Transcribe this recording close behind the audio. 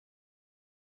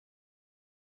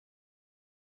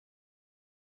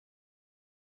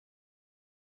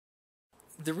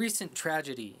The recent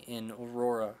tragedy in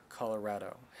Aurora,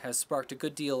 Colorado, has sparked a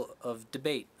good deal of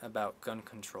debate about gun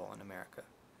control in America.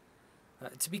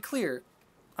 To be clear,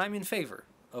 I'm in favor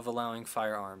of allowing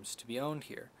firearms to be owned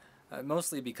here,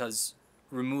 mostly because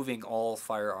removing all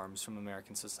firearms from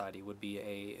American society would be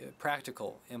a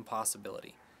practical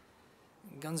impossibility.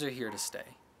 Guns are here to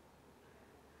stay.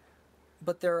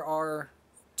 But there are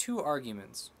two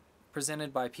arguments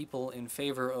presented by people in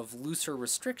favor of looser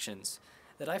restrictions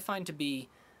that I find to be,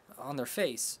 on their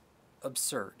face,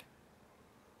 absurd.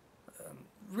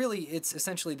 Really, it's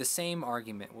essentially the same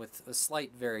argument with a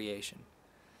slight variation.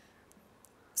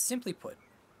 Simply put,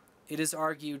 it is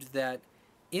argued that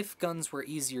if guns were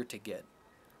easier to get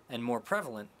and more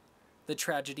prevalent, the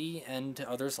tragedy and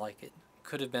others like it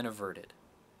could have been averted.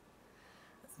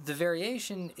 The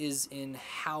variation is in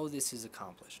how this is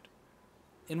accomplished.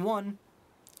 In one,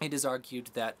 it is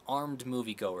argued that armed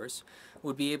moviegoers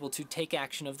would be able to take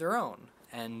action of their own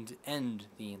and end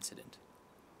the incident.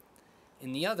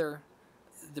 In the other,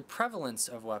 the prevalence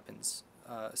of weapons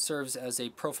serves as a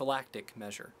prophylactic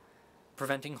measure,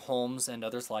 preventing Holmes and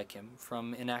others like him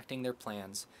from enacting their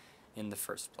plans in the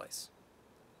first place.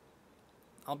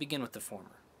 I'll begin with the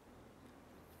former.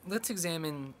 Let's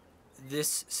examine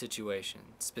this situation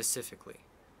specifically.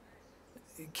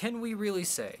 Can we really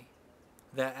say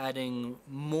that adding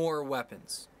more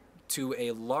weapons to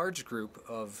a large group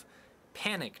of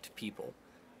panicked people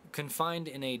confined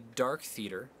in a dark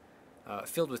theater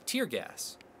filled with tear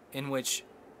gas, in which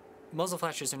muzzle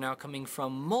flashes are now coming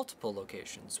from multiple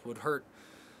locations, would hurt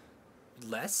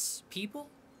less people?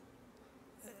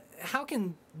 How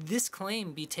can this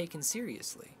claim be taken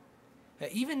seriously?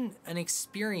 Even an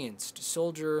experienced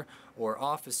soldier or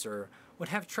officer would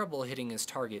have trouble hitting his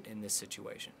target in this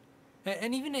situation.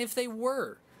 And even if they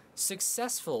were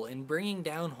successful in bringing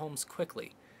down Holmes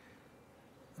quickly,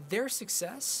 their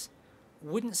success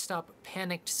wouldn't stop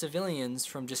panicked civilians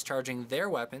from discharging their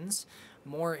weapons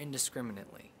more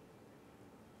indiscriminately.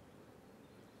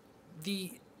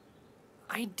 The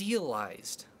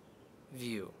idealized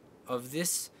view of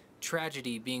this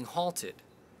tragedy being halted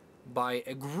by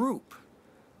a group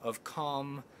of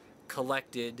calm,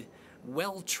 collected,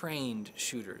 well-trained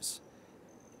shooters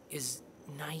is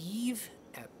naive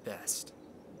at best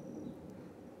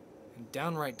and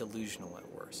downright delusional at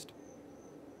worst.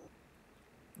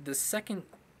 The second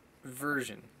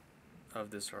version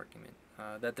of this argument,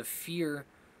 that the fear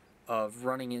of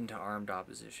running into armed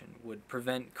opposition would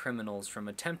prevent criminals from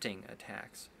attempting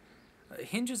attacks,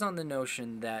 hinges on the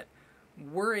notion that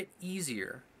were it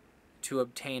easier to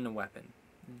obtain a weapon,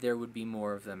 there would be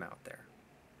more of them out there.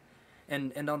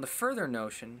 And on the further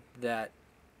notion that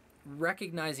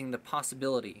recognizing the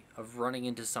possibility of running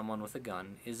into someone with a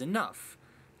gun is enough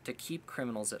to keep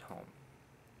criminals at home.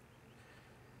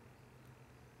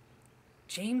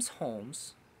 James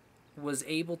Holmes was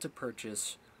able to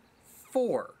purchase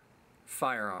 4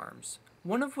 firearms,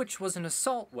 one of which was an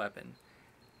assault weapon,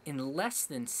 in less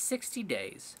than 60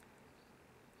 days,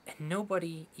 and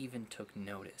nobody even took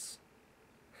notice.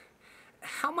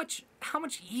 How much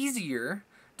easier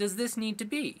does this need to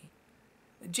be?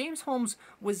 James Holmes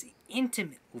was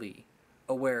intimately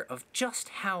aware of just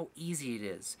how easy it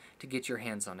is to get your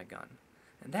hands on a gun,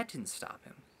 and that didn't stop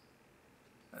him.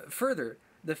 Further,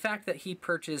 the fact that he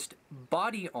purchased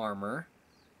body armor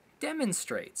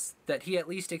demonstrates that he at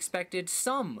least expected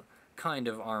some kind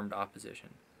of armed opposition.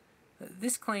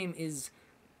 This claim is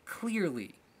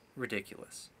clearly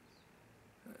ridiculous.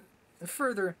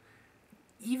 Further,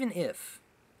 even if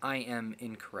I am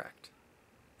incorrect,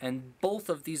 and both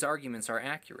of these arguments are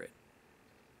accurate,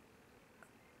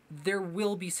 there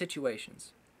will be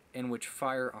situations in which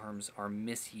firearms are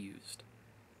misused,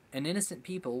 and innocent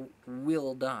people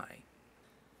will die.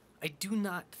 I do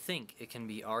not think it can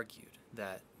be argued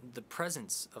that the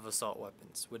presence of assault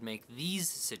weapons would make these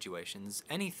situations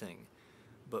anything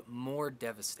but more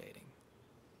devastating,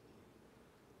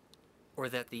 or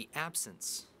that the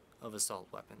absence of assault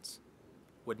weapons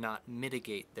would not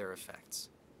mitigate their effects.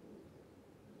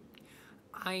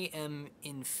 I am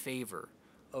in favor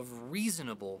of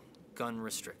reasonable gun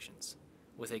restrictions,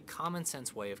 with a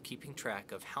common-sense way of keeping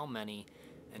track of how many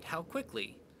and how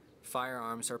quickly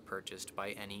firearms are purchased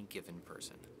by any given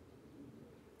person.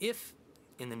 If,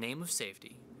 in the name of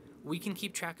safety, we can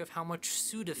keep track of how much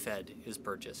Sudafed is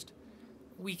purchased,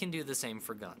 we can do the same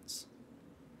for guns.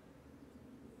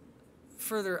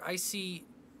 Further, I see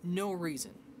no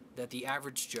reason that the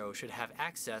average Joe should have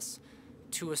access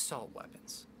to assault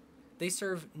weapons. They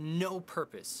serve no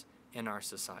purpose in our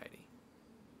society.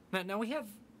 Now we have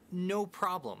no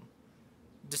problem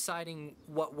deciding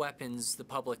what weapons the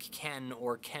public can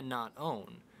or cannot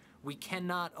own, We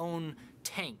cannot own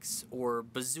tanks or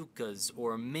bazookas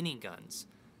or miniguns.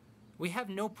 We have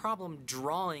no problem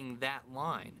drawing that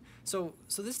line. So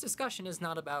this discussion is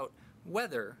not about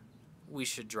whether we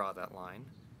should draw that line,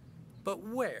 but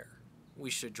where we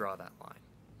should draw that line.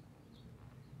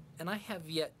 And I have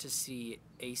yet to see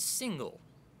a single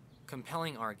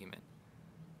compelling argument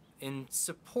in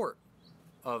support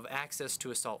of access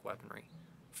to assault weaponry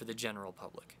for the general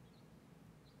public.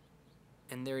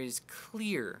 And there is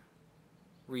clear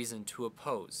reason to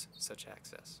oppose such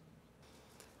access.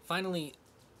 Finally,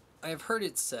 I have heard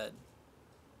it said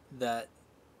that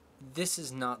this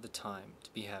is not the time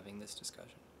to be having this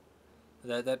discussion.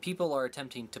 That people are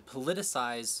attempting to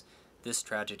politicize this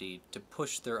tragedy to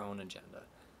push their own agenda,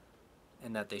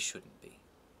 and that they shouldn't be.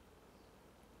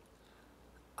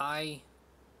 I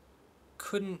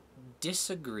couldn't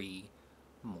disagree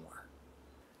more.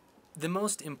 The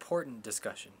most important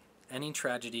discussion any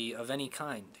tragedy of any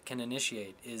kind can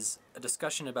initiate is a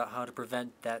discussion about how to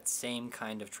prevent that same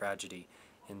kind of tragedy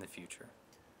in the future.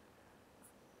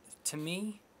 To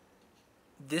me,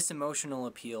 this emotional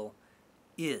appeal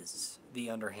is the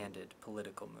underhanded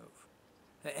political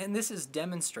move. And this is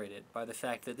demonstrated by the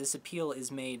fact that this appeal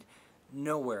is made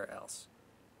nowhere else.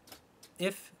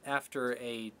 If, after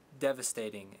a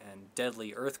devastating and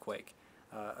deadly earthquake,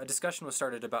 a discussion was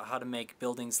started about how to make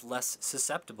buildings less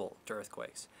susceptible to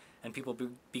earthquakes, and people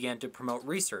began to promote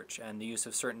research and the use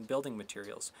of certain building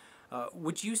materials,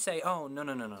 would you say, oh, no,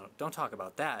 don't talk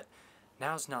about that.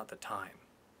 Now's not the time.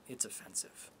 It's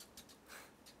offensive.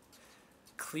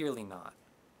 Clearly not.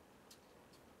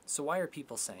 So why are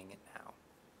people saying it now?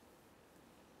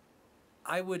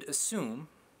 I would assume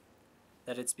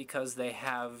that it's because they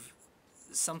have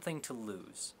something to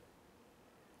lose.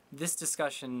 This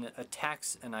discussion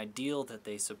attacks an ideal that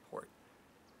they support,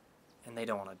 and they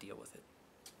don't want to deal with it.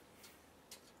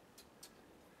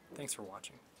 Thanks for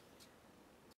watching.